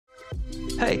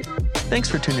Hey, thanks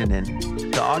for tuning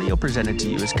in. The audio presented to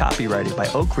you is copyrighted by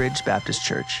Oak Ridge Baptist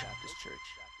Church.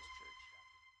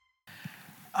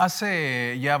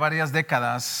 Hace ya varias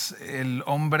décadas, el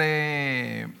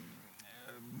hombre,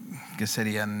 que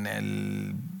serían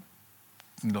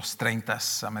los 30,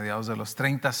 a mediados de los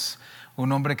 30,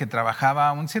 un hombre que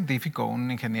trabajaba, un científico, un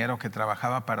ingeniero que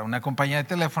trabajaba para una compañía de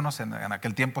teléfonos, en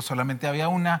aquel tiempo solamente había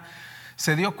una,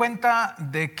 se dio cuenta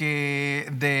de que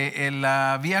de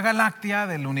la Vía Láctea,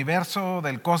 del universo,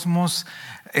 del cosmos,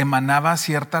 emanaba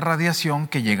cierta radiación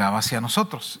que llegaba hacia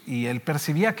nosotros, y él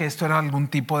percibía que esto era algún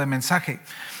tipo de mensaje.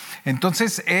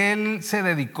 Entonces él se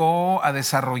dedicó a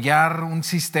desarrollar un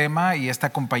sistema, y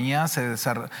esta compañía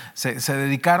se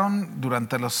dedicaron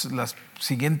durante los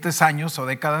siguientes años o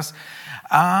décadas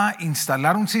a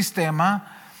instalar un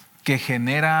sistema que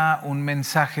genera un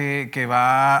mensaje que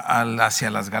va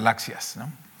hacia las galaxias, ¿no?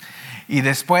 Y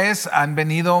después han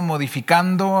venido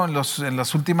modificando en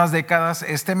las últimas décadas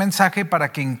este mensaje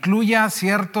para que incluya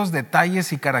ciertos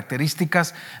detalles y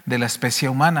características de la especie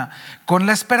humana, con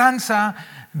la esperanza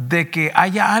de que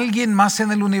haya alguien más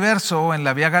en el universo, en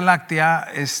la Vía Láctea,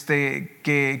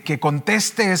 que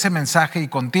conteste ese mensaje. Y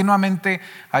continuamente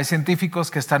hay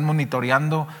científicos que están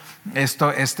monitoreando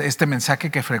este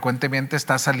mensaje que frecuentemente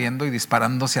está saliendo y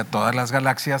disparándose a todas las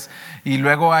galaxias, y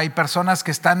luego hay personas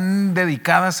que están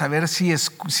dedicadas a ver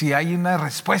si hay una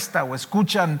respuesta o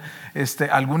escuchan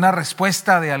alguna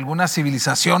respuesta de alguna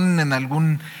civilización en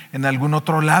algún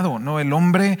otro lado, ¿no? El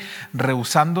hombre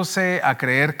rehusándose a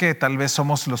creer que tal vez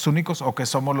somos los únicos o que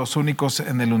somos los únicos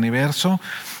en el universo,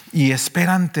 y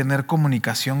esperan tener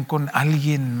comunicación con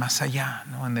alguien más allá,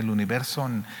 ¿no? En el universo,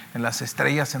 en las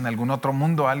estrellas, en algún otro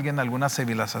mundo, alguna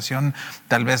civilización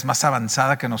tal vez más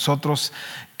avanzada que nosotros,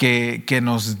 que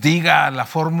nos diga la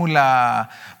fórmula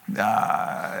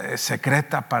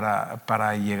secreta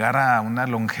para llegar a una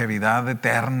longevidad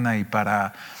eterna, y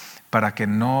para que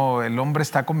no, el hombre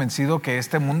está convencido que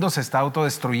este mundo se está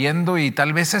autodestruyendo, y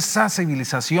tal vez esa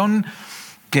civilización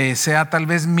que sea tal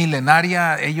vez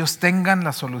milenaria, ellos tengan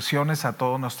las soluciones a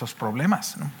todos nuestros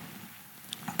problemas, ¿no?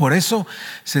 Por eso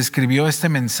se escribió este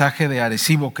mensaje de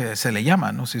Arecibo, que se le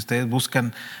llama, ¿no? Si ustedes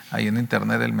buscan ahí en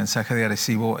internet el mensaje de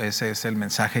Arecibo, ese es el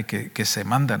mensaje que se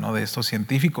manda, ¿no? De estos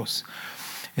científicos.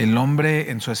 El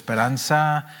hombre, en su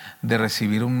esperanza de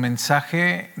recibir un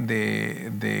mensaje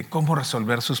de cómo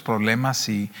resolver sus problemas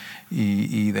y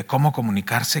de cómo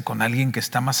comunicarse con alguien que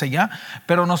está más allá.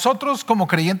 Pero nosotros como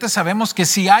creyentes sabemos que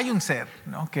sí hay un ser,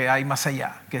 ¿no? Que hay más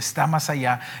allá, que está más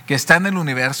allá, que está en el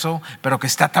universo, pero que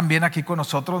está también aquí con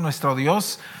nosotros, nuestro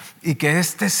Dios, y que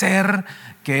este ser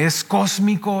que es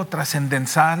cósmico,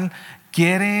 trascendental,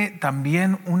 quiere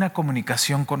también una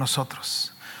comunicación con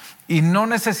nosotros. Y no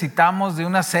necesitamos de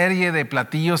una serie de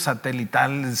platillos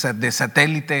satelitales, de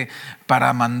satélite,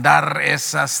 para mandar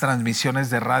esas transmisiones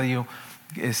de radio.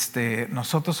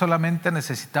 Nosotros solamente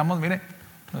necesitamos, mire,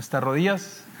 nuestras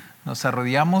rodillas, nos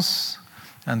arrodillamos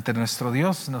ante nuestro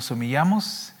Dios, nos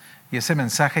humillamos, y ese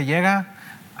mensaje llega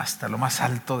hasta lo más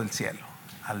alto del cielo,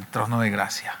 al trono de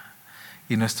gracia.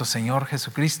 Y nuestro Señor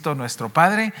Jesucristo, nuestro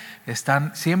Padre,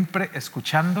 están siempre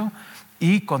escuchando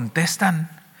y contestan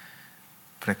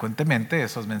frecuentemente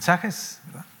esos mensajes,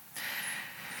 ¿verdad?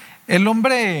 El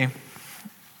hombre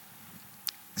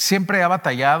siempre ha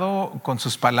batallado con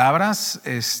sus palabras,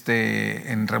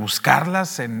 en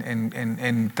rebuscarlas,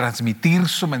 en transmitir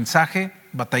su mensaje.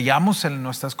 Batallamos en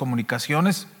nuestras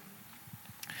comunicaciones.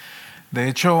 De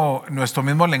hecho, nuestro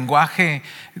mismo lenguaje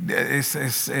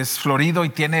es florido y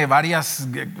tiene varias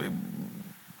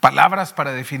palabras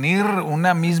para definir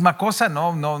una misma cosa.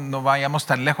 No vayamos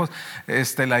tan lejos.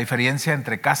 La diferencia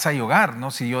entre casa y hogar,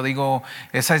 ¿no? Si yo digo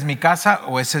esa es mi casa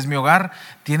o ese es mi hogar,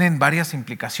 tienen varias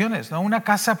implicaciones, ¿no? Una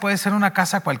casa puede ser una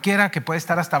casa cualquiera que puede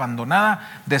estar hasta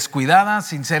abandonada, descuidada,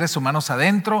 sin seres humanos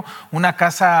adentro. Una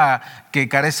casa que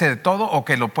carece de todo o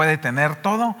que lo puede tener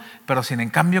todo, pero sin en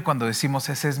cambio cuando decimos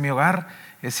ese es mi hogar,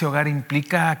 ese hogar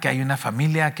implica que hay una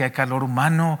familia, que hay calor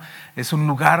humano, es un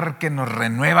lugar que nos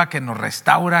renueva, que nos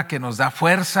restaura, que nos da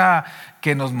fuerza,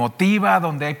 que nos motiva,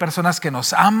 donde hay personas que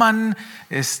nos aman.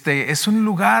 Es un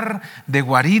lugar de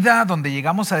guarida donde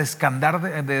llegamos a descansar,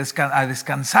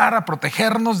 a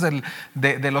protegernos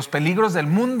de los peligros del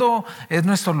mundo. Es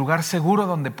nuestro lugar seguro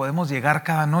donde podemos llegar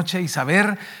cada noche y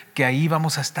saber que ahí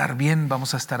vamos a estar bien,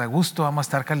 vamos a estar a gusto, vamos a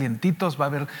estar calientitos, va a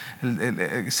haber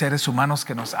seres humanos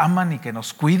que nos aman y que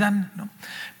nos cuidan, ¿no?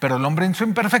 Pero el hombre en su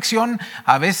imperfección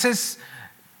a veces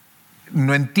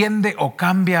no entiende o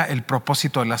cambia el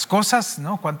propósito de las cosas,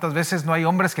 ¿no? ¿Cuántas veces no hay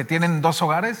hombres que tienen 2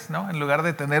 hogares, ¿no? En lugar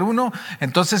de tener uno?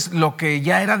 Entonces, lo que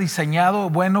ya era diseñado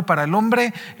bueno para el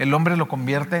hombre lo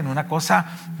convierte en una cosa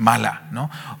mala,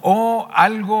 ¿no? O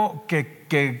algo que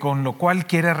con lo cual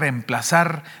quiere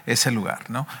reemplazar ese lugar,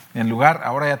 ¿no? En lugar,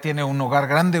 ahora ya tiene un hogar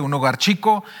grande, un hogar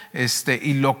chico,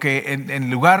 y lo que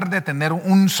en lugar de tener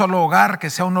un solo hogar, que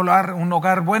sea un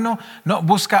hogar bueno, no,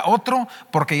 busca otro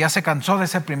porque ya se cansó de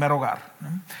ese primer hogar, ¿no?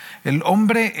 El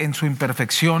hombre en su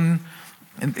imperfección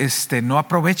no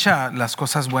aprovecha las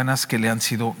cosas buenas que le han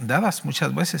sido dadas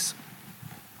muchas veces.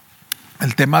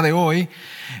 El tema de hoy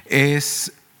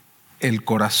es el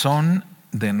corazón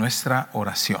de nuestra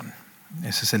oración.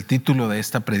 Ese es el título de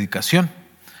esta predicación.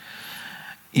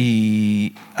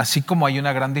 Y así como hay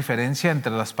una gran diferencia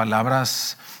entre las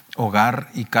palabras hogar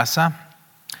y casa,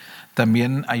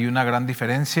 también hay una gran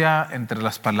diferencia entre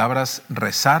las palabras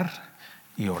rezar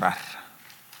y orar.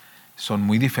 Son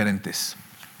muy diferentes.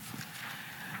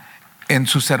 En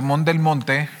su Sermón del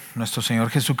Monte, nuestro Señor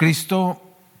Jesucristo,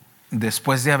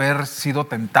 después de haber sido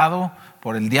tentado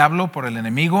por el diablo, por el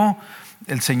enemigo,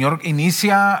 el Señor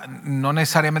inicia no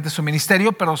necesariamente su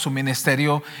ministerio, pero su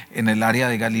ministerio en el área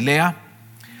de Galilea.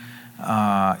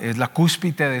 Es la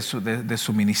cúspide de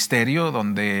su ministerio,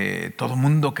 donde todo el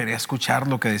mundo quería escuchar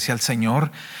lo que decía el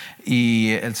Señor.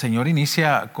 Y el Señor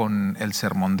inicia con el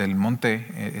Sermón del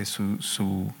Monte,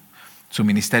 su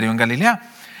ministerio en Galilea.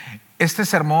 Este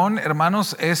sermón,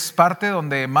 hermanos, es parte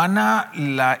donde emana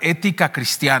la ética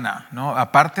cristiana, ¿no?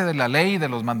 Aparte de la ley, de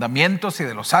los mandamientos y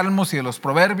de los salmos y de los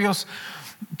proverbios,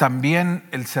 también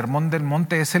el Sermón del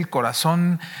Monte es el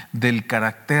corazón del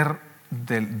carácter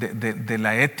de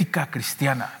la ética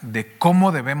cristiana, de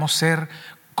cómo debemos ser,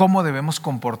 cómo debemos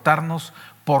comportarnos,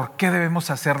 por qué debemos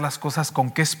hacer las cosas,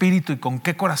 con qué espíritu y con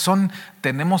qué corazón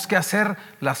tenemos que hacer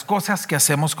las cosas que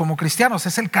hacemos como cristianos.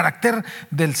 Es el carácter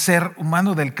del ser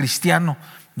humano, del cristiano,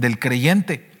 del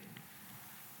creyente.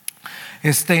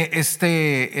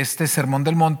 Este Sermón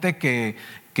del Monte que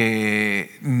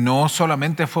no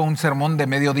solamente fue un sermón de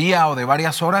mediodía o de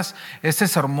varias horas, este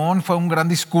sermón fue un gran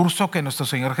discurso que nuestro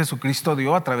Señor Jesucristo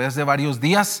dio a través de varios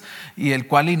días, y el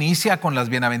cual inicia con las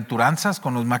bienaventuranzas,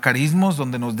 con los macarismos,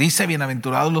 donde nos dice: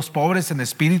 bienaventurados los pobres en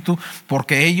espíritu,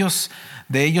 porque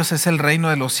de ellos es el reino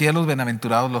de los cielos.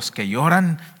 Bienaventurados los que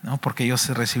lloran, ¿no? Porque ellos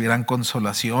recibirán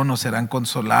consolación o serán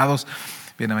consolados.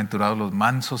 Bienaventurados los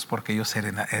mansos, porque ellos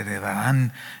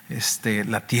heredarán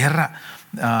la tierra.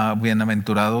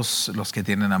 Bienaventurados los que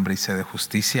tienen hambre y sed de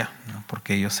justicia, ¿no?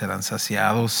 Porque ellos serán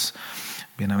saciados.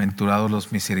 Bienaventurados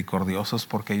los misericordiosos,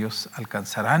 porque ellos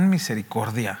alcanzarán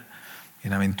misericordia.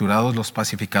 Bienaventurados los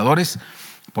pacificadores,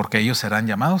 porque ellos serán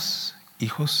llamados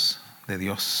hijos de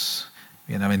Dios.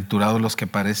 Bienaventurados los que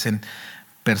padecen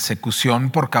persecución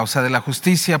por causa de la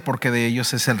justicia, porque de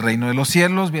ellos es el reino de los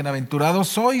cielos. Bienaventurados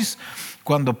sois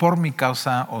cuando por mi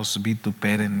causa os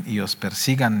vituperen y os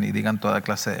persigan y digan toda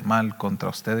clase de mal contra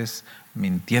ustedes,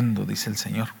 mintiendo, dice el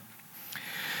Señor.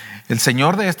 El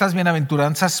Señor de estas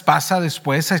bienaventuranzas pasa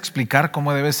después a explicar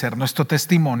cómo debe ser nuestro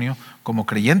testimonio como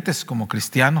creyentes, como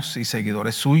cristianos y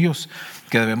seguidores suyos,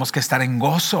 que debemos que estar en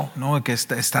gozo, ¿no? Que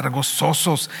estar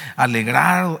gozosos,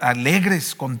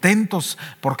 alegres, contentos,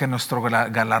 porque nuestro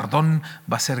galardón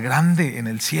va a ser grande en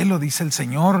el cielo, dice el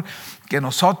Señor. Que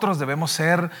nosotros debemos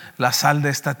ser la sal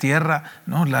de esta tierra,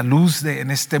 ¿no? La luz en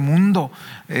este mundo,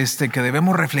 que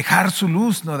debemos reflejar su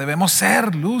luz, no debemos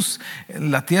ser luz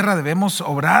en la tierra, debemos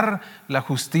obrar la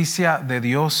justicia de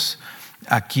Dios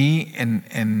aquí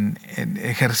en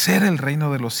ejercer el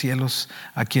reino de los cielos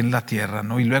aquí en la tierra,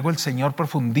 ¿no? Y luego el Señor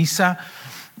profundiza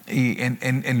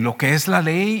en lo que es la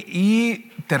ley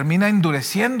y termina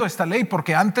endureciendo esta ley,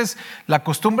 porque antes la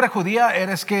costumbre judía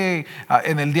era que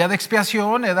en el día de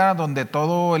expiación era donde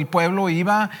todo el pueblo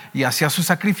iba y hacía sus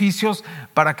sacrificios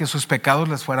para que sus pecados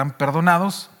les fueran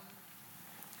perdonados.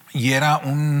 Y era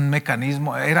un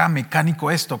mecanismo, era mecánico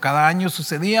esto. Cada año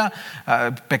sucedía,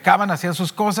 pecaban, hacían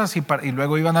sus cosas y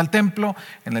luego iban al templo.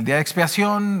 En el día de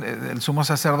expiación, el sumo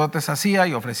sacerdote se hacía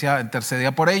y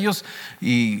intercedía por ellos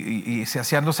y se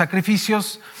hacían los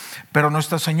sacrificios. Pero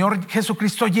nuestro Señor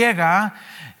Jesucristo llega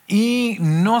y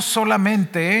no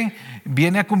solamente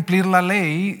viene a cumplir la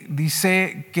ley,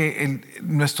 dice que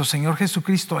nuestro Señor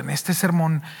Jesucristo en este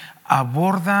sermón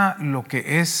aborda lo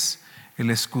que es el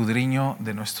escudriño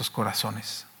de nuestros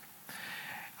corazones.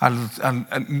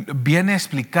 Viene a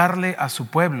explicarle a su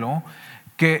pueblo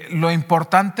que lo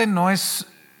importante no es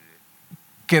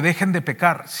que dejen de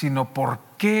pecar, sino por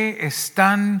qué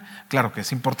están, claro que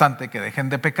es importante que dejen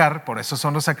de pecar, por eso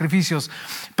son los sacrificios,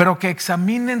 pero que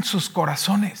examinen sus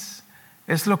corazones.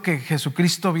 Es lo que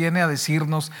Jesucristo viene a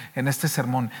decirnos en este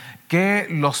sermón, que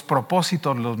los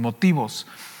propósitos, los motivos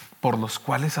por los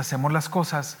cuales hacemos las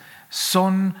cosas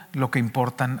son lo que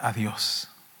importan a Dios.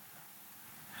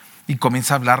 Y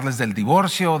comienza a hablarles del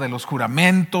divorcio, de los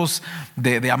juramentos,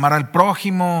 de amar al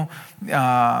prójimo,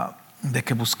 de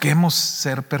que busquemos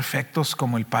ser perfectos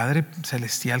como el Padre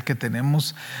Celestial que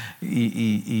tenemos,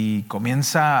 y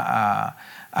comienza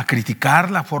a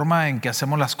criticar la forma en que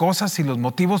hacemos las cosas y los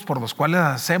motivos por los cuales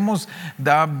las hacemos.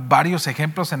 Da varios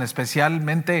ejemplos, en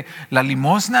especialmente la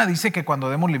limosna. Dice que cuando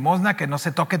demos limosna que no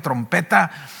se toque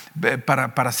trompeta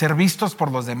para ser vistos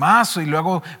por los demás, y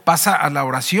luego pasa a la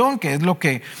oración, que es lo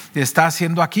que está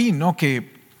haciendo aquí, ¿no?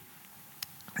 Que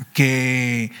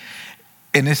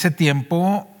en ese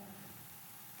tiempo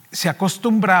se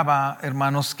acostumbraba,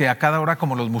 hermanos, que a cada hora,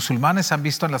 como los musulmanes han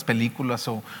visto en las películas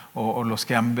o los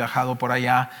que han viajado por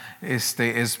allá, es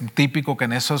típico que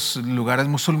en esos lugares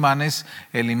musulmanes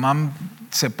el imán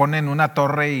se pone en una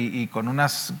torre y con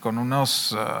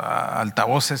unos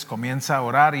altavoces comienza a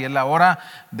orar, y es la hora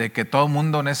de que todo el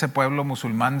mundo en ese pueblo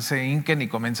musulmán se hinquen y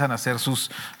comienzan a hacer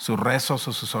sus rezos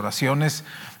o sus oraciones.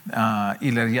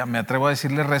 Y me atrevo a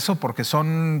decirle rezo porque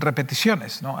son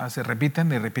repeticiones, ¿no? Se repiten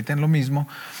y repiten lo mismo.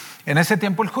 En ese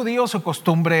tiempo el judío, su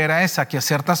costumbre era esa, que a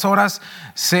ciertas horas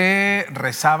se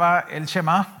rezaba el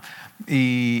Shema,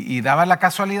 y daba la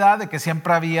casualidad de que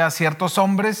siempre había ciertos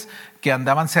hombres que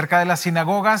andaban cerca de las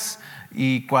sinagogas,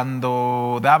 y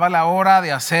cuando daba la hora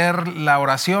de hacer la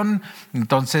oración,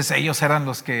 entonces ellos eran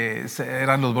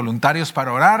los voluntarios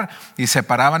para orar, y se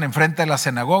paraban enfrente de la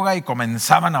sinagoga y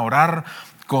comenzaban a orar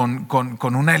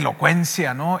con una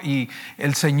elocuencia, ¿no? Y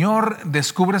el Señor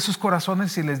descubre sus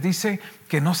corazones y les dice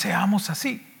que no seamos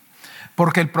así,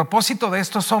 porque el propósito de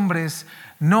estos hombres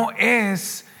no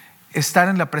es estar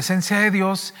en la presencia de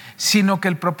Dios, sino que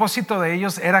el propósito de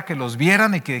ellos era que los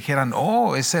vieran y que dijeran: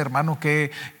 oh, ese hermano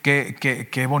qué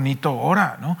bonito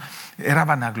ora, ¿no? Era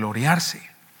vanagloriarse.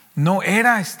 No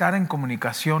era estar en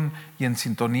comunicación y en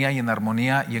sintonía y en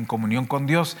armonía y en comunión con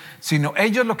Dios, sino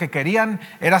ellos lo que querían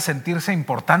era sentirse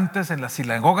importantes en las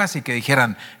sinagogas y que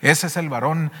dijeran: ese es el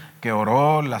varón que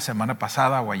oró la semana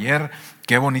pasada o ayer,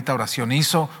 qué bonita oración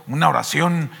hizo, una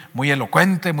oración muy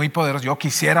elocuente, muy poderosa, yo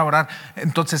quisiera orar.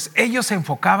 Entonces ellos se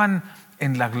enfocaban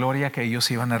en la gloria que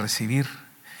ellos iban a recibir,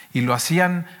 y lo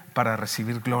hacían para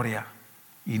recibir gloria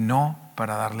y no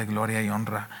para darle gloria y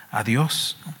honra a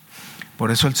Dios. Por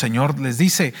eso el Señor les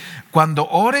dice: cuando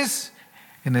ores,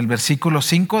 en el versículo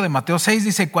 5 de Mateo 6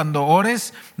 dice: cuando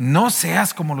ores, no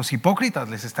seas como los hipócritas.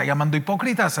 Les está llamando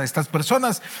hipócritas a estas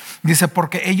personas. Dice: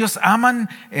 porque ellos aman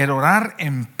el orar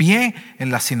en pie en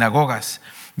las sinagogas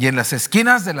y en las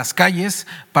esquinas de las calles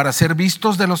para ser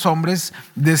vistos de los hombres.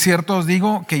 De cierto os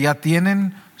digo que ya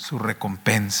tienen su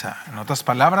recompensa. En otras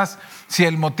palabras, si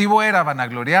el motivo era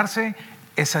vanagloriarse,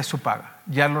 esa es su paga.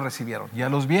 Ya lo recibieron, ya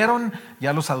los vieron,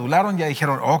 ya los adularon, ya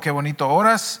dijeron: oh, qué bonito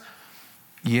oras.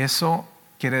 Y eso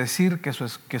quiere decir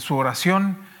que su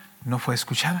oración no fue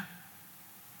escuchada.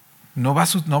 No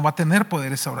va a tener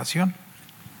poder esa oración.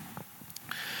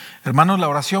 Hermanos, la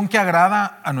oración que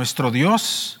agrada a nuestro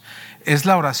Dios es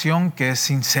la oración que es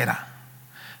sincera,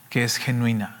 que es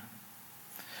genuina,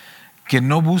 que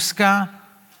no busca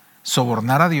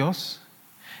sobornar a Dios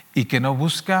y que no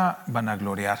busca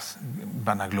vanagloria.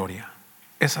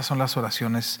 Esas son las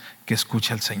oraciones que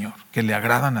escucha el Señor, que le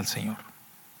agradan al Señor.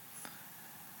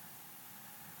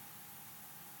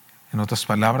 En otras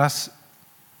palabras,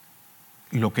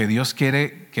 lo que Dios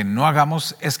quiere que no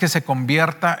hagamos es que se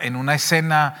convierta en una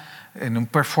escena, en un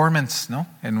performance, ¿no?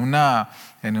 En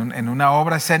una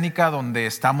obra escénica donde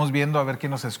estamos viendo a ver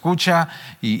quién nos escucha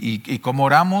y cómo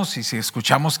oramos, y si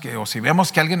escuchamos o si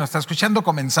vemos que alguien nos está escuchando,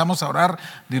 comenzamos a orar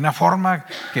de una forma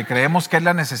que creemos que es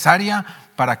la necesaria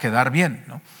para quedar bien,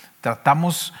 ¿no?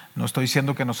 Tratamos, no estoy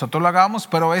diciendo que nosotros lo hagamos,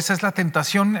 pero esa es la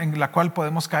tentación en la cual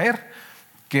podemos caer,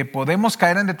 que podemos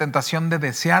caer en la tentación de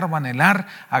desear o anhelar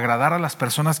agradar a las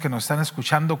personas que nos están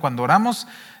escuchando cuando oramos,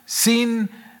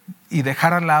 y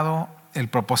dejar al lado el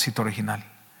propósito original,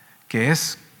 que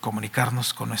es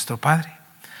comunicarnos con nuestro Padre.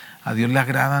 A Dios le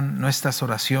agradan nuestras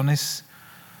oraciones.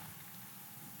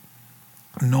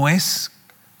 No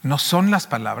son las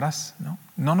palabras, ¿no?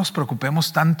 No nos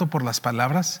preocupemos tanto por las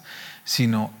palabras,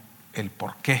 sino el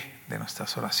porqué de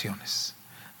nuestras oraciones.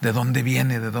 ¿De dónde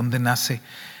viene? ¿De dónde nace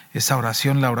esa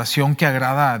oración? La oración que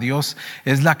agrada a Dios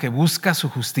es la que busca su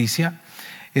justicia,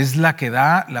 es la que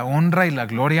da la honra y la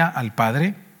gloria al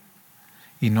Padre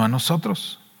y no a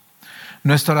nosotros.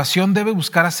 Nuestra oración debe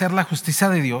buscar hacer la justicia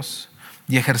de Dios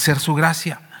y ejercer su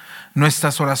gracia.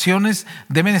 Nuestras oraciones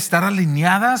deben estar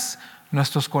alineadas,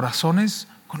 nuestros corazones,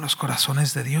 con los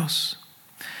corazones de Dios.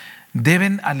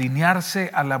 deben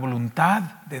alinearse a la voluntad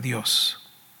de Dios.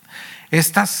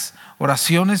 Estas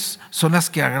oraciones son las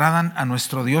que agradan a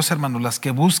nuestro Dios, hermanos, las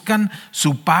que buscan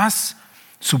su paz,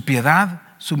 su piedad,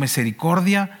 su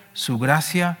misericordia, su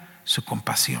gracia, su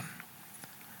compasión.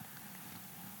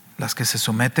 Las que se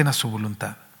someten a su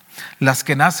voluntad. Las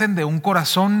que nacen de un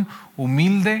corazón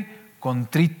humilde,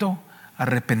 contrito,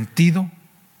 arrepentido,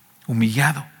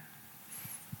 humillado,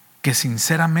 que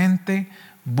sinceramente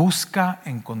busca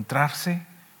encontrarse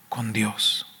con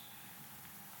Dios.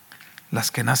 Las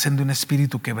que nacen de un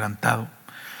espíritu quebrantado,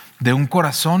 de un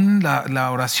corazón. La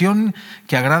oración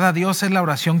que agrada a Dios es la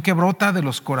oración que brota de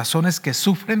los corazones que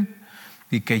sufren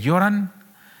y que lloran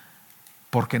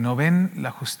porque no ven la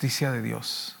justicia de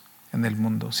Dios en el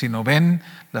mundo, sino ven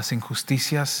las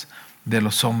injusticias de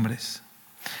los hombres,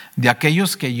 de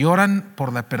aquellos que lloran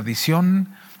por la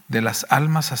perdición de las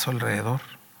almas a su alrededor,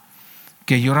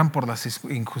 que lloran por las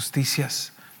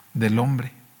injusticias del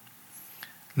hombre.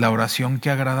 La oración que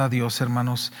agrada a Dios,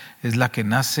 hermanos, es la que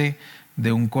nace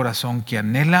de un corazón que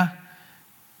anhela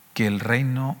que el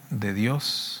reino de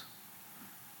Dios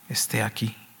esté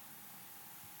aquí.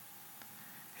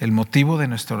 El motivo de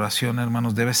nuestra oración,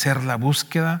 hermanos, debe ser la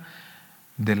búsqueda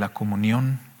de la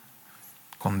comunión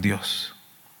con Dios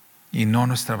y no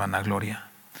nuestra vanagloria,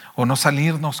 o no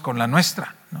salirnos con la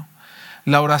nuestra, ¿no?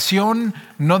 La oración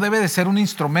no debe de ser un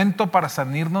instrumento para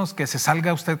salirnos, que se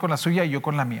salga usted con la suya y yo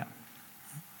con la mía.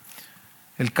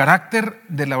 El carácter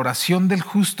de la oración del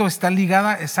justo está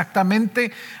ligada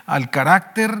exactamente al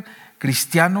carácter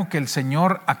cristiano que el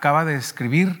Señor acaba de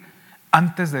describir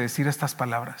antes de decir estas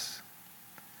palabras.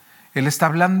 Él está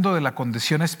hablando de la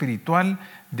condición espiritual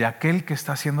de aquel que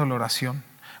está haciendo la oración.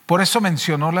 Por eso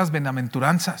mencionó las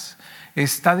bienaventuranzas.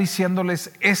 Está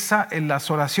diciéndoles en las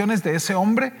oraciones de ese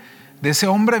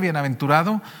hombre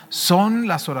bienaventurado, son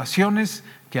las oraciones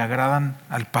que agradan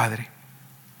al Padre.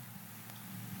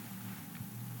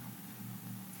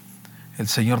 El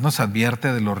Señor nos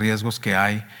advierte de los riesgos que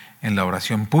hay en la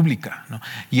oración pública, ¿no?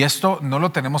 Y esto no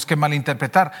lo tenemos que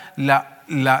malinterpretar.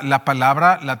 La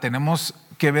palabra la tenemos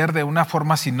que ver de una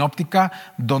forma sinóptica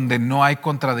donde no hay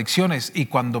contradicciones. Y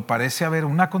cuando parece haber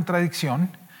una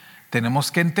contradicción,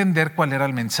 tenemos que entender cuál era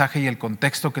el mensaje y el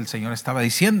contexto que el Señor estaba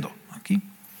diciendo aquí.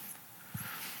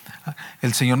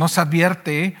 El Señor nos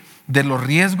advierte de los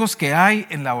riesgos que hay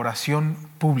en la oración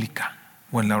pública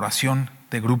o en la oración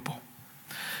de grupo,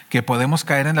 que podemos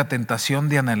caer en la tentación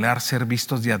de anhelar ser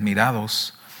vistos y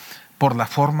admirados por la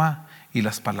forma y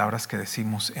las palabras que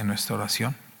decimos en nuestra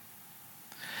oración.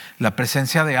 La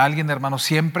presencia de alguien, hermano,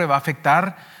 siempre va a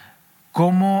afectar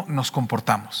cómo nos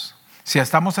comportamos. Si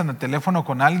estamos en el teléfono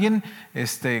con alguien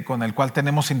con el cual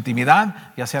tenemos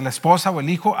intimidad, ya sea la esposa o el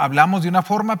hijo, hablamos de una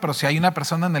forma, pero si hay una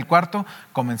persona en el cuarto,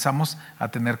 comenzamos a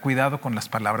tener cuidado con las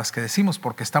palabras que decimos,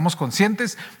 porque estamos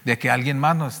conscientes de que alguien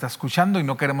más nos está escuchando y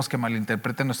no queremos que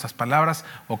malinterpreten nuestras palabras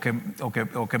o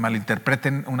que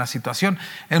malinterpreten una situación.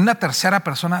 En una tercera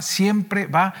persona siempre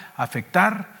va a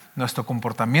afectar nuestro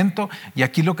comportamiento, y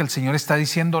aquí lo que el Señor está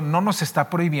diciendo, no nos está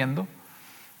prohibiendo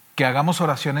que hagamos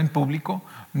oración en público,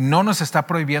 no nos está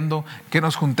prohibiendo que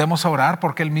nos juntemos a orar,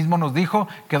 porque Él mismo nos dijo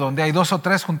que donde hay 2 o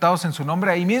 3 juntados en su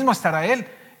nombre, ahí mismo estará Él.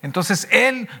 Entonces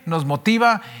Él nos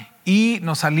motiva y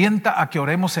nos alienta a que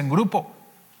oremos en grupo.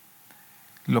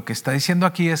 Lo que está diciendo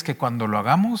aquí es que cuando lo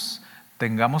hagamos,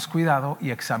 tengamos cuidado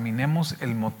y examinemos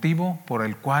el motivo por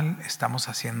el cual estamos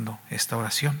haciendo esta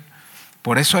oración.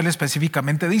 Por eso Él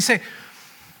específicamente dice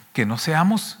que no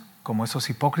seamos como esos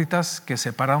hipócritas que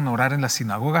se paran a orar en las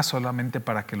sinagogas solamente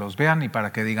para que los vean y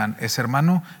para que digan, ese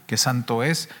hermano, qué santo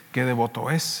es, qué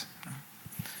devoto es,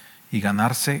 y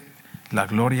ganarse la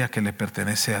gloria que le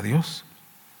pertenece a Dios.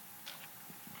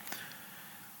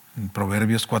 En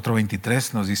Proverbios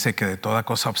 4:23 nos dice que de toda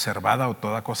cosa observada o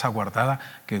toda cosa guardada,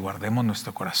 que guardemos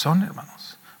nuestro corazón,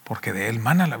 hermanos, porque de él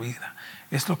mana la vida.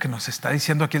 Es lo que nos está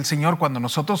diciendo aquí el Señor. Cuando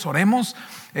nosotros oremos,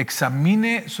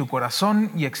 examine su corazón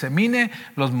y examine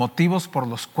los motivos por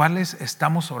los cuales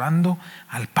estamos orando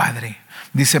al Padre.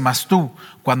 Dice, mas tú,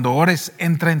 cuando ores,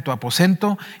 entra en tu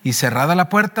aposento y cerrada la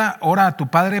puerta, ora a tu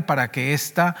Padre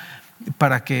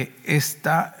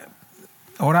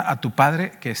ora a tu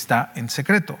Padre que está en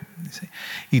secreto. Dice,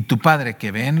 y tu Padre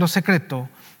que ve en lo secreto,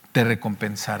 te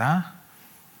recompensará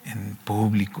en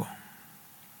público.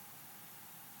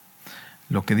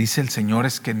 Lo que dice el Señor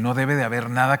es que no debe de haber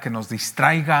nada que nos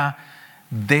distraiga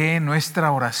de nuestra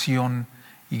oración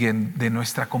y de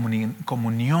nuestra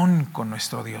comunión con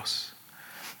nuestro Dios.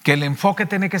 Que el enfoque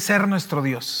tiene que ser nuestro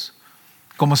Dios,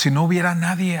 como si no hubiera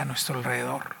nadie a nuestro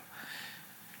alrededor.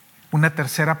 Una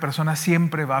tercera persona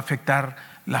siempre va a afectar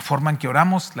la forma en que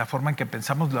oramos, la forma en que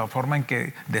pensamos, la forma en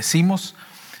que decimos.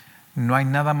 No hay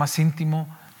nada más íntimo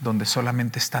donde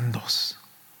solamente están dos,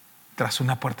 tras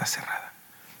una puerta cerrada.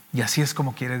 Y así es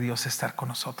como quiere Dios estar con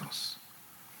nosotros.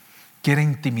 Quiere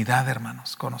intimidad,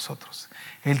 hermanos, con nosotros.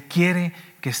 Él quiere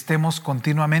que estemos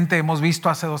continuamente. Hemos visto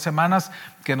hace 2 semanas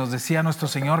que nos decía nuestro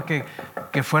Señor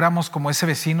que fuéramos como ese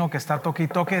vecino que está toque y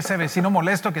toque, ese vecino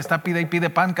molesto que está pide y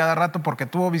pide pan cada rato porque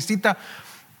tuvo visita,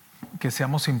 que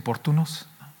seamos importunos,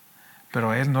 ¿no?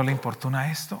 Pero a Él no le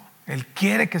importuna esto. Él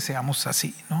quiere que seamos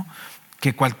así, ¿no?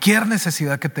 Que cualquier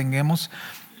necesidad que tengamos,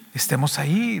 estemos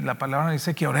ahí. La palabra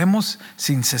dice que oremos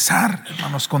sin cesar,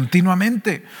 hermanos,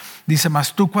 continuamente. Dice,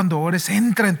 mas tú cuando ores,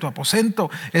 entra en tu aposento.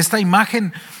 Esta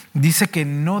imagen dice que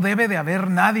no debe de haber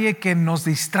nadie que nos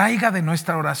distraiga de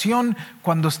nuestra oración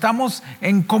cuando estamos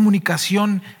en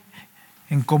comunicación,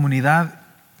 en comunidad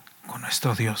con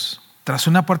nuestro Dios. Tras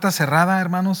una puerta cerrada,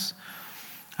 hermanos,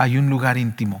 hay un lugar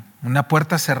íntimo. Una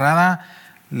puerta cerrada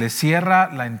le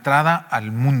cierra la entrada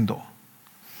al mundo.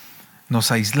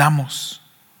 Nos aislamos,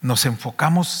 nos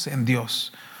enfocamos en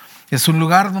Dios. Es un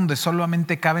lugar donde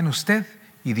solamente caben usted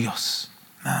y Dios,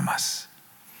 nada más.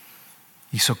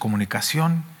 Y su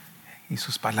comunicación y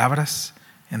sus palabras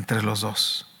entre los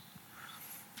dos.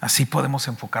 Así podemos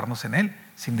enfocarnos en Él,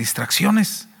 sin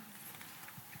distracciones.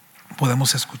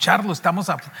 Podemos escucharlo, estamos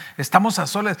a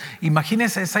solas.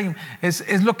 Imagínense,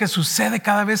 es lo que sucede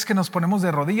cada vez que nos ponemos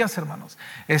de rodillas, hermanos.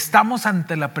 Estamos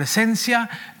ante la presencia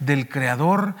del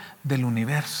Creador del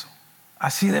universo.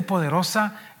 Así de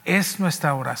poderosa es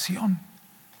nuestra oración.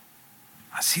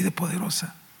 Así de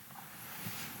poderosa.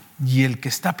 Y el que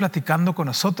está platicando con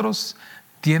nosotros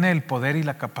tiene el poder y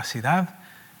la capacidad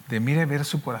de ver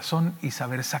su corazón y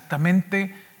saber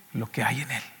exactamente lo que hay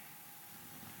en él.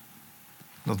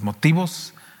 Los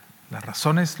motivos, las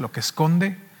razones, lo que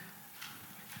esconde.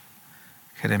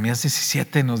 Jeremías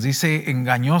 17 nos dice,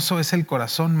 engañoso es el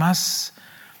corazón más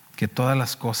que todas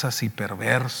las cosas y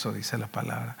perverso, dice la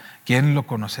palabra. ¿Quién lo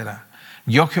conocerá?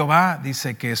 Yo Jehová,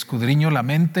 dice, que escudriño la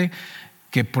mente,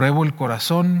 que pruebo el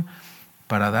corazón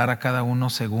para dar a cada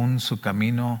uno según su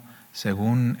camino,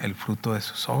 según el fruto de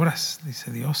sus obras,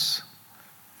 dice Dios.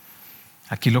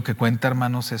 Aquí lo que cuenta,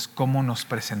 hermanos, es cómo nos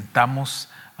presentamos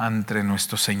ante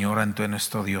nuestro Señor, ante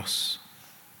nuestro Dios.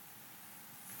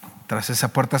 Tras esa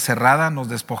puerta cerrada nos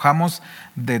despojamos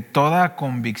de toda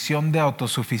convicción de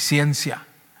autosuficiencia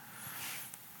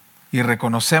y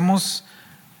reconocemos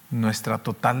nuestra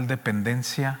total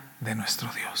dependencia de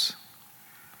nuestro Dios.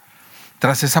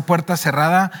 Tras esa puerta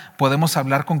cerrada podemos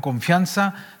hablar con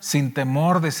confianza, sin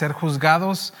temor de ser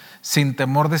juzgados, sin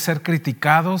temor de ser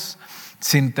criticados,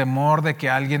 sin temor de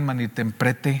que alguien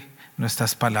malinterprete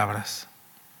nuestras palabras.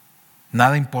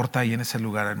 Nada importa ahí en ese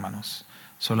lugar, hermanos.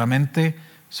 Solamente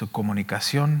su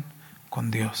comunicación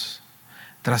con Dios.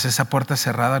 Tras esa puerta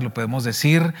cerrada lo podemos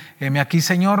decir, heme aquí,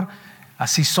 Señor,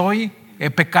 así soy, he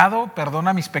pecado,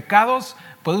 perdona mis pecados.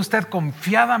 ¿Puede usted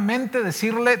confiadamente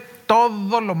decirle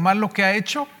todo lo malo que ha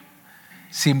hecho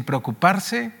sin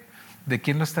preocuparse de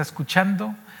quién lo está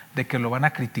escuchando, de que lo van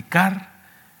a criticar,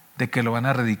 de que lo van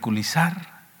a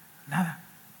ridiculizar? Nada.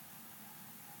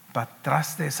 Para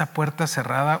atrás de esa puerta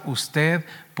cerrada usted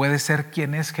puede ser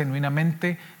quien es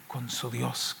genuinamente con su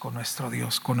Dios, con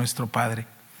nuestro Padre,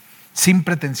 sin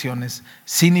pretensiones,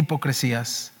 sin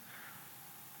hipocresías.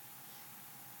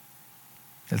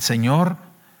 El Señor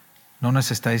no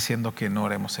nos está diciendo que no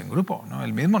oremos en grupo, ¿no?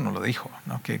 Él mismo nos lo dijo,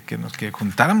 ¿no? Que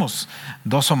juntáramos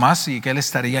 2 o más y que Él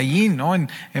estaría allí, ¿no?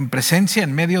 En presencia,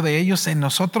 en medio de ellos, en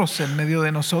medio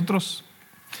de nosotros.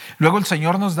 Luego el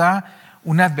Señor nos da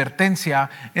una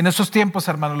advertencia. En esos tiempos,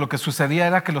 hermanos, lo que sucedía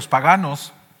era que los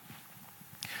paganos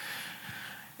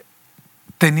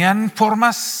tenían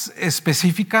formas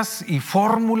específicas y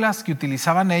fórmulas que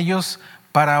utilizaban ellos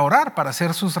para orar, para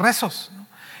hacer sus rezos, ¿no?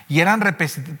 Y eran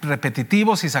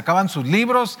repetitivos y sacaban sus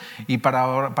libros y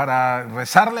para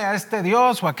rezarle a este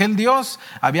Dios o a aquel Dios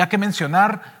había que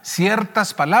mencionar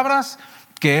ciertas palabras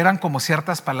que eran como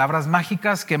ciertas palabras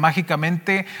mágicas que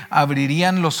mágicamente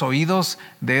abrirían los oídos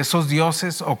de esos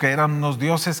dioses, o que eran unos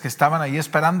dioses que estaban ahí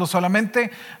esperando solamente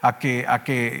a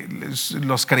que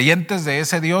los creyentes de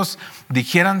ese Dios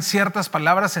dijeran ciertas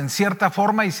palabras en cierta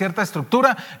forma y cierta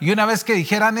estructura, y una vez que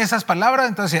dijeran esas palabras,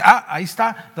 entonces, ahí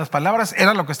está, las palabras,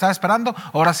 era lo que estaba esperando,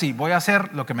 ahora sí, voy a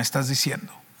hacer lo que me estás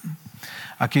diciendo.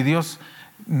 Aquí Dios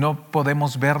no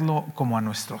podemos verlo como a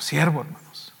nuestro siervo,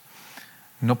 hermanos.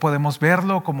 No podemos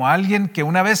verlo como alguien que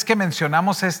una vez que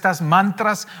mencionamos estas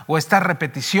mantras o estas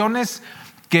repeticiones,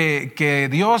 que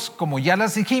Dios, como ya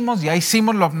las dijimos, ya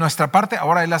hicimos nuestra parte,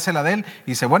 ahora Él hace la de Él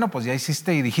y dice, bueno, pues ya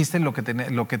hiciste y dijiste lo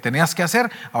que tenías que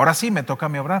hacer, ahora sí me toca a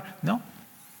mí obrar. No,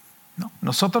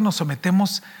 nosotros nos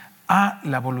sometemos a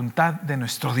la voluntad de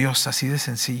nuestro Dios, así de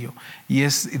sencillo. Y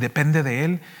depende de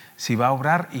Él si va a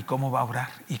obrar y cómo va a obrar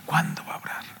y cuándo va a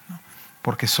obrar, ¿no?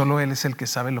 Porque solo Él es el que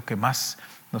sabe lo que más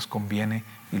nos conviene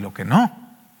y lo que no.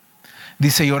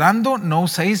 Dice, y orando no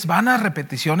uséis vanas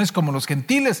repeticiones como los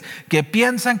gentiles, que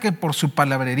piensan que por su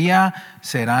palabrería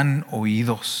serán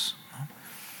oídos, ¿no?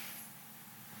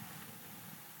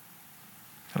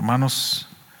 Hermanos,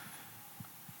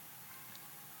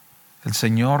 el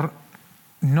Señor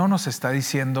no nos está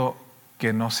diciendo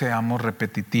que no seamos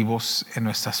repetitivos en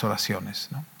nuestras oraciones,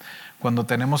 ¿no? Cuando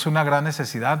tenemos una gran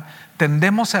necesidad,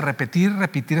 tendemos a repetir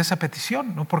esa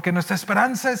petición, ¿no? Porque nuestra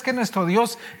esperanza es que nuestro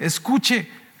Dios escuche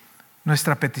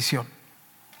nuestra petición.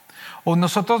 O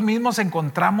nosotros mismos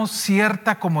encontramos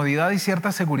cierta comodidad y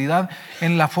cierta seguridad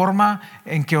en la forma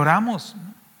en que oramos.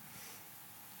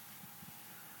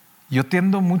 Yo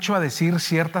tiendo mucho a decir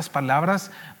ciertas palabras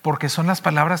porque son las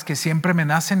palabras que siempre me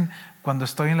nacen cuando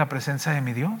estoy en la presencia de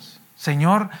mi Dios.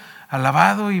 Señor,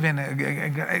 alabado y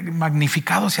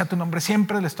magnificado sea tu nombre.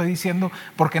 Siempre le estoy diciendo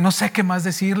porque no sé qué más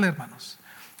decirle, hermanos.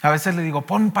 A veces le digo,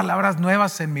 pon palabras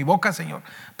nuevas en mi boca, Señor,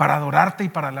 para adorarte y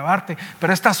para alabarte.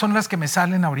 Pero estas son las que me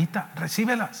salen ahorita,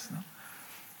 recíbelas, ¿no?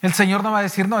 El Señor no va a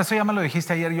decir, no, eso ya me lo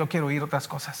dijiste ayer, yo quiero oír otras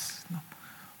cosas.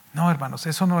 No, hermanos,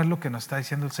 eso no es lo que nos está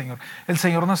diciendo el Señor. El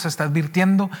Señor nos está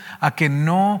advirtiendo a que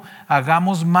no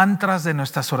hagamos mantras de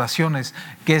nuestras oraciones,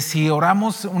 que si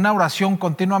oramos una oración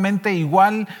continuamente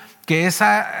igual, que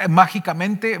esa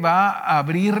mágicamente va a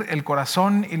abrir el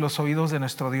corazón y los oídos de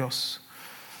nuestro Dios.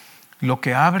 Lo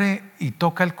que abre y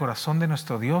toca el corazón de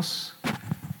nuestro Dios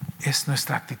es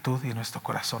nuestra actitud y nuestro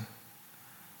corazón.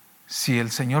 Si el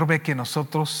Señor ve que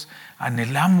nosotros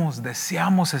anhelamos,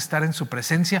 deseamos estar en su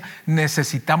presencia,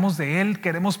 necesitamos de Él,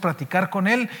 queremos practicar con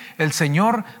Él, el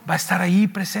Señor va a estar ahí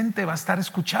presente, va a estar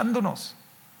escuchándonos.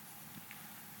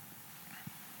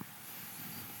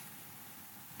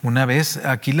 Una vez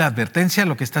aquí la advertencia,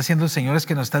 lo que está haciendo el Señor es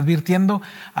que nos está advirtiendo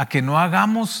a que no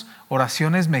hagamos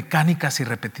oraciones mecánicas y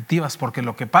repetitivas, porque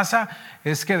lo que pasa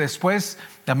es que después,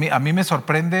 a mí me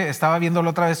sorprende, estaba viendo la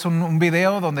otra vez un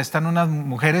video donde están unas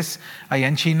mujeres allá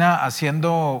en China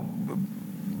haciendo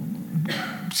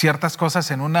ciertas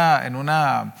cosas en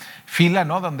una fila,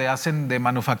 ¿no? Donde hacen de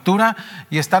manufactura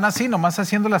y están así, nomás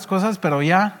haciendo las cosas, pero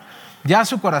ya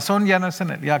su corazón ya no es en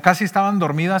él, ya casi estaban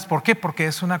dormidas. ¿Por qué? Porque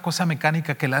es una cosa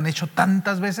mecánica que la han hecho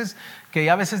tantas veces que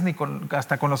ya a veces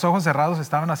hasta con los ojos cerrados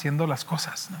estaban haciendo las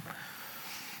cosas, ¿no?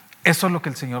 Eso es lo que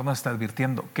el Señor nos está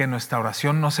advirtiendo, que nuestra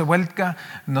oración no se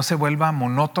vuelva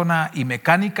monótona y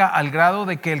mecánica al grado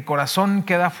de que el corazón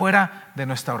queda fuera de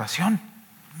nuestra oración.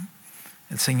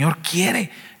 El Señor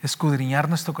quiere escudriñar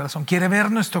nuestro corazón, quiere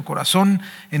ver nuestro corazón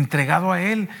entregado a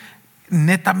Él,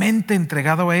 netamente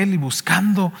entregado a Él y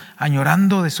buscando,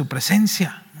 añorando de su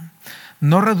presencia.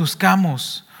 No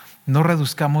reduzcamos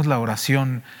la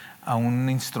oración a un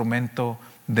instrumento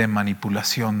de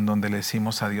manipulación donde le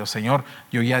decimos a Dios, Señor,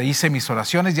 yo ya hice mis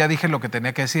oraciones, ya dije lo que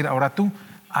tenía que decir, ahora tú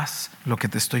haz lo que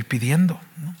te estoy pidiendo,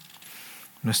 ¿no?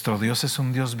 Nuestro Dios es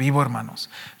un Dios vivo, hermanos,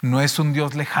 no es un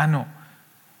Dios lejano,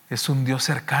 es un Dios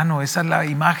cercano. Esa es la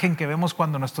imagen que vemos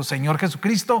cuando nuestro Señor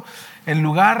Jesucristo, en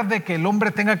lugar de que el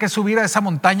hombre tenga que subir a esa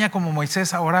montaña como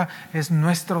Moisés, ahora es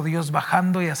nuestro Dios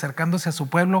bajando y acercándose a su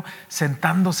pueblo,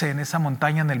 sentándose en esa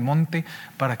montaña, en el monte,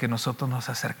 para que nosotros nos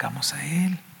acercamos a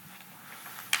Él.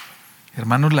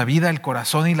 Hermanos, la vida, el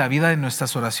corazón y la vida de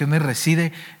nuestras oraciones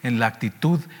reside en la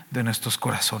actitud de nuestros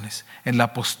corazones, en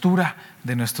la postura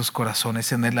de nuestros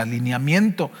corazones, en el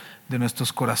alineamiento de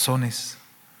nuestros corazones.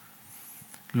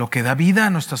 Lo que da vida a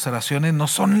nuestras oraciones no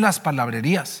son las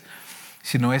palabrerías,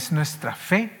 sino es nuestra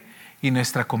fe y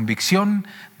nuestra convicción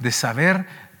de saber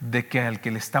de que al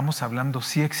que le estamos hablando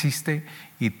sí existe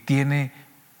y tiene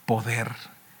poder,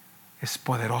 es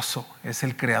poderoso, es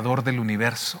el creador del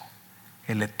universo,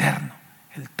 el eterno,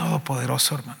 el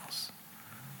todopoderoso, hermanos.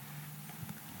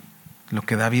 Lo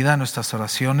que da vida a nuestras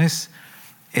oraciones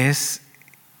es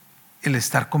el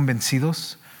estar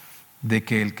convencidos de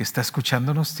que el que está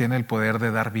escuchándonos tiene el poder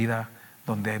de dar vida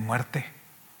donde hay muerte,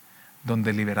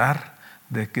 donde liberar,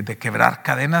 de quebrar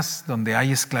cadenas donde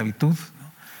hay esclavitud,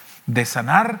 ¿no? De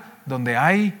sanar donde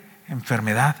hay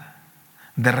enfermedad,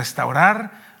 de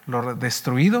restaurar lo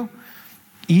destruido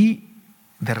y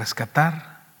de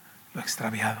rescatar lo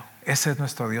extraviado. Ese es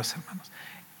nuestro Dios, hermanos.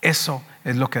 Eso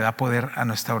es lo que da poder a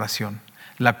nuestra oración.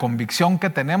 La convicción que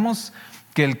tenemos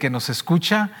que el que nos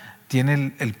escucha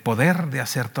tiene el poder de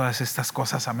hacer todas estas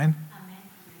cosas. Amén.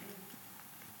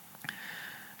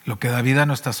 Lo que da vida a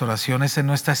nuestras oraciones es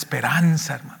nuestra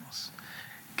esperanza, hermanos,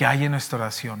 que hay en nuestra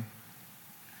oración.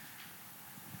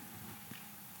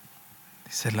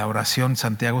 Dice la oración,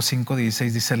 Santiago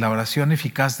 5:16 dice: la oración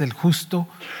eficaz del justo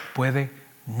puede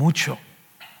mucho.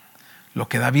 Lo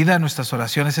que da vida a nuestras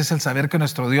oraciones es el saber que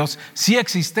nuestro Dios sí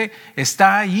existe,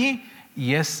 está ahí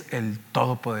y es el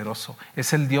Todopoderoso.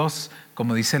 Es el Dios,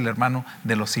 como dice el hermano,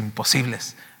 de los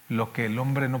imposibles. Lo que el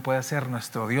hombre no puede hacer,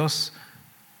 nuestro Dios,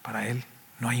 para él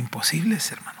no hay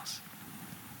imposibles, hermanos.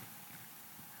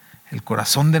 El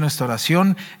corazón de nuestra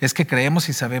oración es que creemos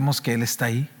y sabemos que Él está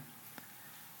ahí,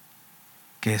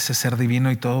 que ese ser divino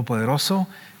y todopoderoso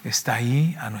está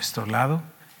ahí a nuestro lado,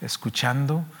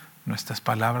 escuchando nuestras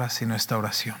palabras y nuestra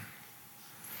oración.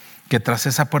 Que tras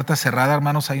esa puerta cerrada,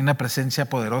 hermanos, hay una presencia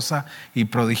poderosa y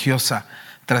prodigiosa.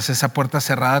 Tras esa puerta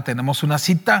cerrada tenemos una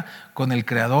cita con el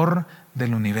Creador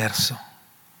del universo.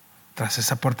 Tras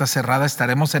esa puerta cerrada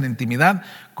estaremos en intimidad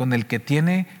con el que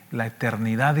tiene la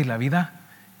eternidad y la vida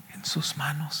en sus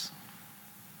manos.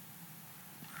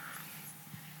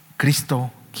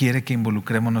 Cristo quiere que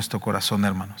involucremos nuestro corazón,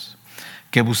 hermanos.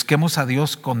 Que busquemos a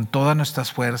Dios con todas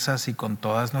nuestras fuerzas y con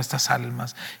todas nuestras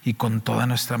almas y con toda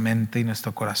nuestra mente y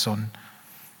nuestro corazón.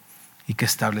 Y que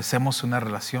establecemos una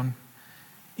relación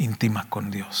íntima con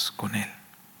Dios, con Él.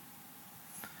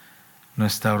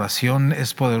 Nuestra oración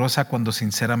es poderosa cuando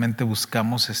sinceramente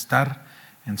buscamos estar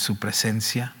en su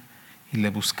presencia y le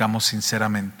buscamos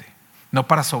sinceramente. No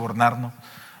para sobornarnos,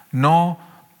 no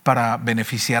para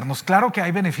beneficiarnos. Claro que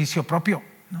hay beneficio propio,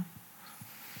 ¿no?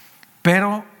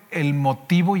 Pero el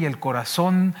motivo y el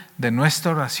corazón de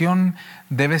nuestra oración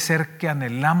debe ser que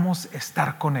anhelamos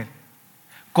estar con Él.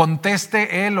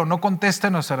 Conteste Él o no conteste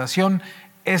nuestra oración,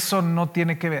 eso no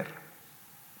tiene que ver.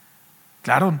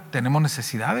 Claro, tenemos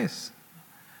necesidades.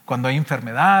 Cuando hay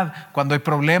enfermedad, cuando hay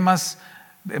problemas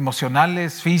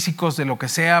emocionales, físicos, de lo que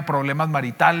sea, problemas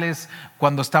maritales,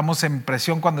 cuando estamos en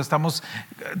presión, cuando estamos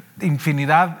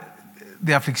infinidad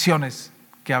de aflicciones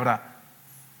que habrá.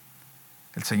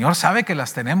 El Señor sabe que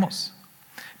las tenemos,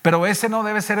 pero ese no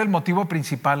debe ser el motivo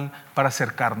principal para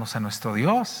acercarnos a nuestro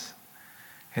Dios.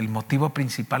 El motivo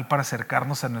principal para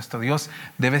acercarnos a nuestro Dios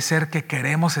debe ser que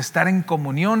queremos estar en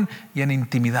comunión y en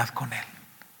intimidad con Él.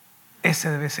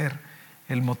 Ese debe ser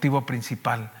el motivo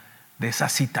principal de esa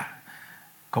cita.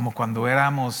 Como cuando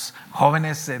éramos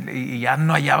jóvenes y ya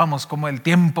no hallábamos como el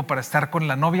tiempo para estar con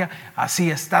la novia, así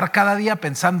estar cada día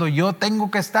pensando: yo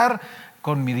tengo que estar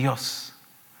con mi Dios.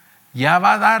 Ya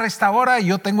va a dar esta hora y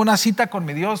yo tengo una cita con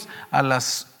mi Dios a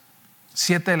las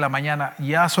 7 de la mañana.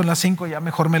 Ya son las 5, ya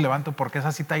mejor me levanto porque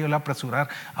esa cita yo la voy a apresurar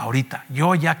ahorita.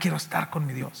 Yo ya quiero estar con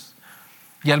mi Dios.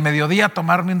 Y al mediodía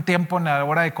tomarme un tiempo en la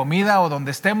hora de comida o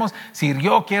donde estemos, si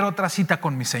yo quiero otra cita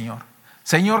con mi Señor.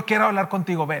 Señor, quiero hablar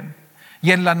contigo, ven.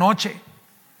 Y en la noche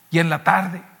y en la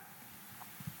tarde.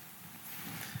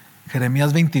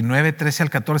 Jeremías 29, 13 al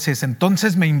 14 dice: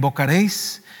 entonces me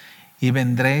invocaréis y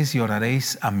vendréis y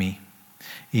oraréis a mí.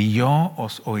 Y yo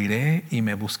os oiré y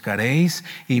me buscaréis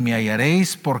y me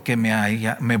hallaréis, porque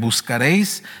me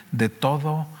buscaréis de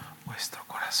todo vuestro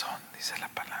corazón, dice la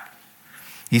palabra.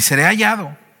 Y seré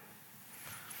hallado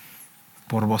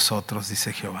por vosotros,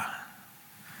 dice Jehová.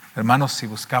 Hermanos, si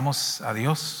buscamos a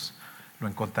Dios, lo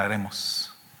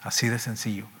encontraremos, así de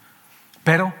sencillo,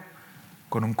 pero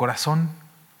con un corazón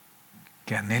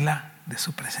que anhela de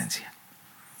su presencia.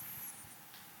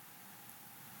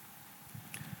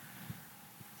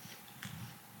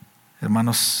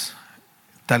 Hermanos,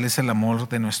 tal es el amor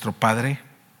de nuestro Padre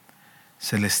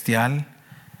celestial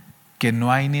que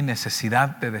no hay ni necesidad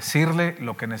de decirle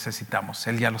lo que necesitamos.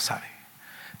 Él ya lo sabe.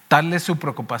 Tal es su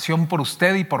preocupación por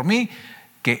usted y por mí,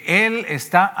 que Él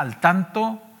está al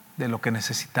tanto de lo que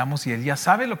necesitamos y Él ya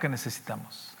sabe lo que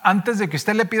necesitamos. Antes de que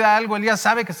usted le pida algo, Él ya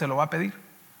sabe que se lo va a pedir.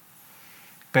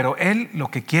 Pero Él lo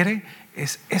que quiere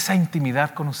es esa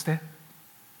intimidad con usted.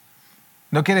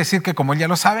 No quiere decir que como Él ya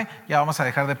lo sabe, ya vamos a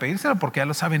dejar de pedírselo porque ya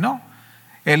lo sabe, no.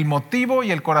 El motivo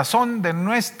y el corazón de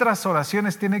nuestras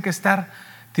oraciones tiene que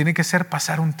ser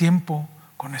pasar un tiempo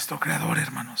con nuestro Creador,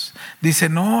 hermanos. Dice: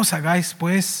 no os hagáis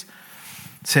pues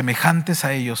semejantes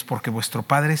a ellos, porque vuestro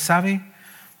Padre sabe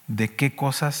de qué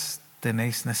cosas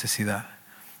tenéis necesidad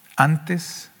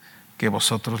antes que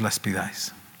vosotros las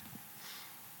pidáis.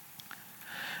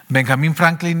 Benjamin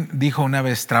Franklin dijo una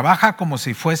vez: trabaja como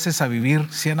si fueses a vivir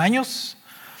 100 años,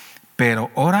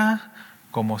 pero ora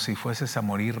como si fueses a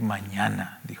morir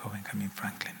mañana, dijo Benjamin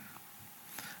Franklin.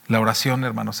 La oración,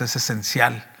 hermanos, es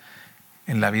esencial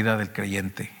en la vida del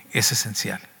creyente, es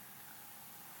esencial.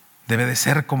 Debe de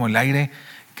ser como el aire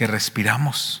que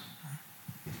respiramos,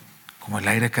 como el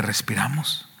aire que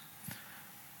respiramos.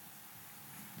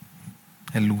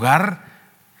 El lugar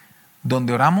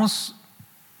donde oramos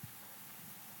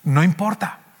no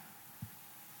importa.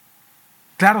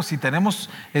 Claro, si tenemos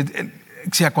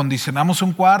Si acondicionamos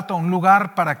un cuarto, un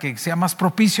lugar para que sea más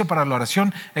propicio para la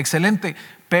oración, excelente.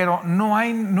 Pero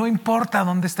no importa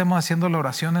dónde estemos haciendo la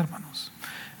oración, hermanos.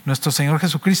 Nuestro Señor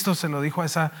Jesucristo se lo dijo a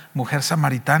esa mujer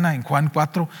samaritana en Juan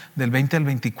 4, del 20 al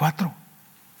 24.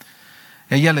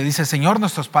 Ella le dice: Señor,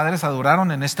 nuestros padres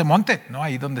adoraron en este monte, ¿no?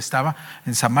 Ahí donde estaba,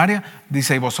 en Samaria.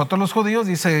 Dice: y vosotros los judíos,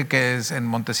 dice que es en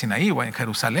Monte Sinaí o en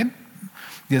Jerusalén.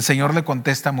 Y el Señor le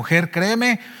contesta: mujer,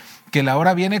 créeme que la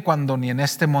hora viene cuando ni en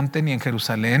este monte ni en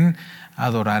Jerusalén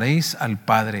adoraréis al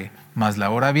Padre, mas la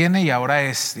hora viene y ahora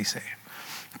es, dice,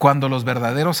 cuando los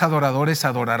verdaderos adoradores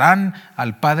adorarán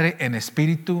al Padre en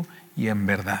espíritu y en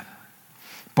verdad.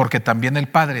 Porque también el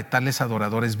Padre tales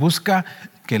adoradores busca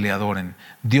que le adoren.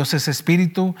 Dios es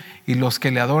espíritu, y los que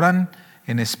le adoran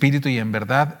en espíritu y en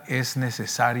verdad es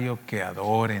necesario que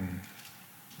adoren.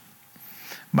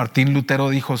 Martín Lutero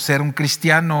dijo: ser un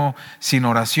cristiano sin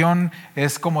oración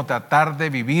es como tratar de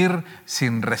vivir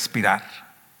sin respirar.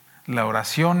 La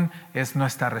oración es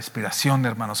nuestra respiración,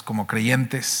 hermanos, como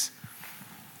creyentes.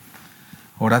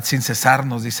 Orad sin cesar,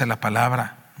 nos dice la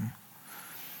palabra.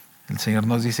 El Señor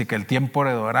nos dice que el tiempo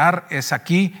de orar es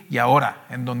aquí y ahora,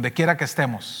 en donde quiera que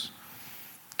estemos.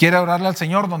 ¿Quiere orarle al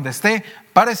Señor donde esté?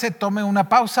 Párese, tome una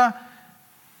pausa.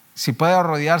 Si puede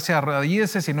arrodillarse,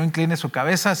 arrodíllese. Si no, incline su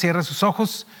cabeza, cierre sus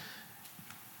ojos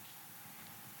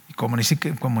y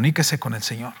comuníquese con el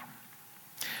Señor.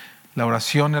 La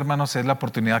oración, hermanos, es la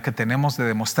oportunidad que tenemos de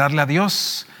demostrarle a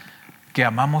Dios que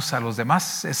amamos a los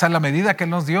demás. Esa es la medida que Él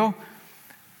nos dio.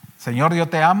 Señor, yo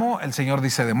te amo. El Señor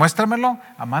dice: demuéstramelo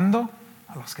amando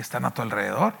a los que están a tu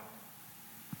alrededor.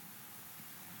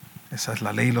 Esa es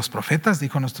la ley y los profetas,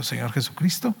 dijo nuestro Señor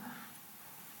Jesucristo.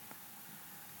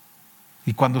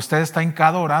 Y cuando usted está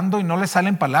hincado orando y no le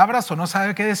salen palabras o no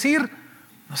sabe qué decir,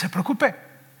 no se preocupe.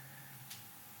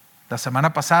 La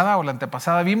semana pasada o la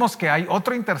antepasada vimos que hay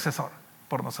otro intercesor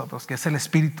por nosotros, que es el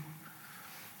Espíritu.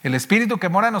 El Espíritu que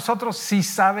mora en nosotros sí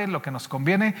sabe lo que nos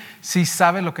conviene, sí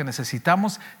sabe lo que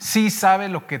necesitamos, sí sabe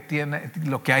lo que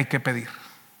hay que pedir.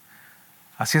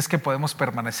 Así es que podemos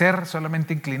permanecer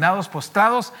solamente inclinados,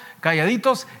 postrados,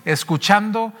 calladitos,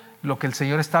 escuchando lo que el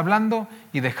Señor está hablando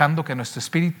y dejando que nuestro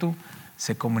espíritu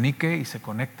se comunique y se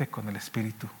conecte con el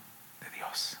Espíritu de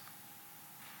Dios.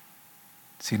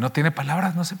 Si no tiene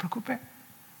palabras, no se preocupe.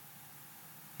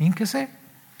 Hínquese,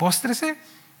 póstrese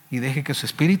y deje que su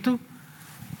espíritu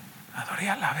adore y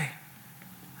alabe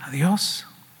a Dios.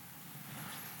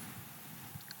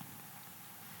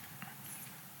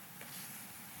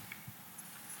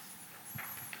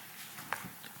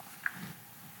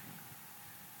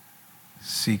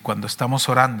 Si cuando estamos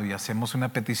orando y hacemos una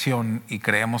petición y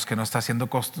creemos que no está siendo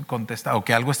contestado o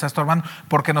que algo está estorbando,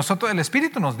 porque nosotros, el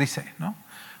Espíritu nos dice, ¿no?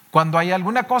 Cuando hay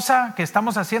alguna cosa que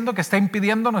estamos haciendo que está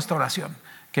impidiendo nuestra oración,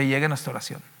 que llegue nuestra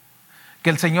oración.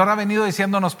 Que el Señor ha venido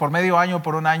diciéndonos por medio año,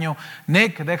 por un año: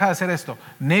 Nick, deja de hacer esto,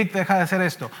 Nick, deja de hacer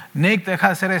esto, Nick, deja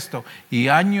de hacer esto. Y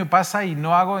año pasa y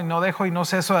no hago y no dejo y no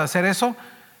ceso de hacer eso.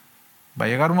 Va a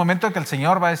llegar un momento en que el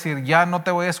Señor va a decir: ya no te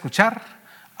voy a escuchar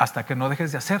hasta que no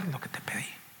dejes de hacer lo que te pedí.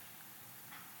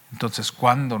 Entonces,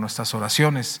 cuando nuestras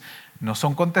oraciones no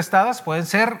son contestadas, pueden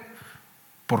ser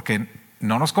porque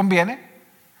no nos conviene,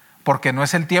 porque no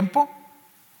es el tiempo,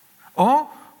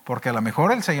 o porque a lo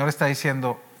mejor el Señor está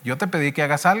diciendo: yo te pedí que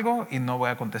hagas algo y no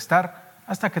voy a contestar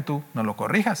hasta que tú no lo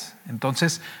corrijas.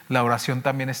 Entonces, la oración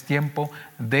también es tiempo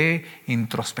de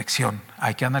introspección.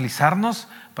 Hay que analizarnos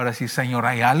para decir: Señor,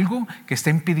 ¿hay algo que esté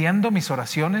impidiendo mis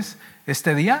oraciones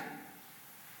este día?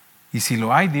 Y si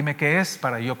lo hay, dime qué es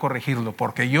para yo corregirlo.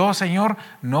 Porque yo, Señor,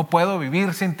 no puedo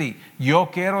vivir sin ti.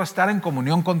 Yo quiero estar en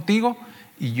comunión contigo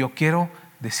y yo quiero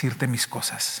decirte mis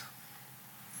cosas.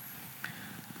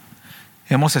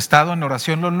 Hemos estado en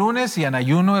oración los lunes y en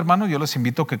ayuno, hermanos. Yo los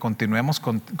invito a que continuemos.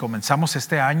 Comenzamos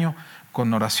este año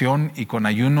con oración y con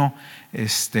ayuno.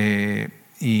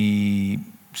 Y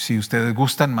si ustedes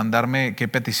gustan mandarme qué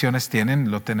peticiones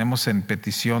tienen, lo tenemos en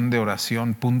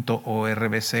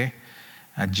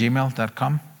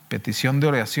peticiondeoracion.orbc@gmail.com.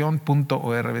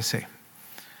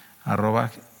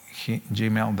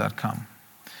 peticiondeoracion.orbc@gmail.com.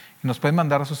 Y nos pueden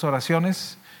mandar sus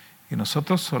oraciones y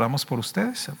nosotros oramos por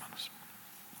ustedes, hermanos.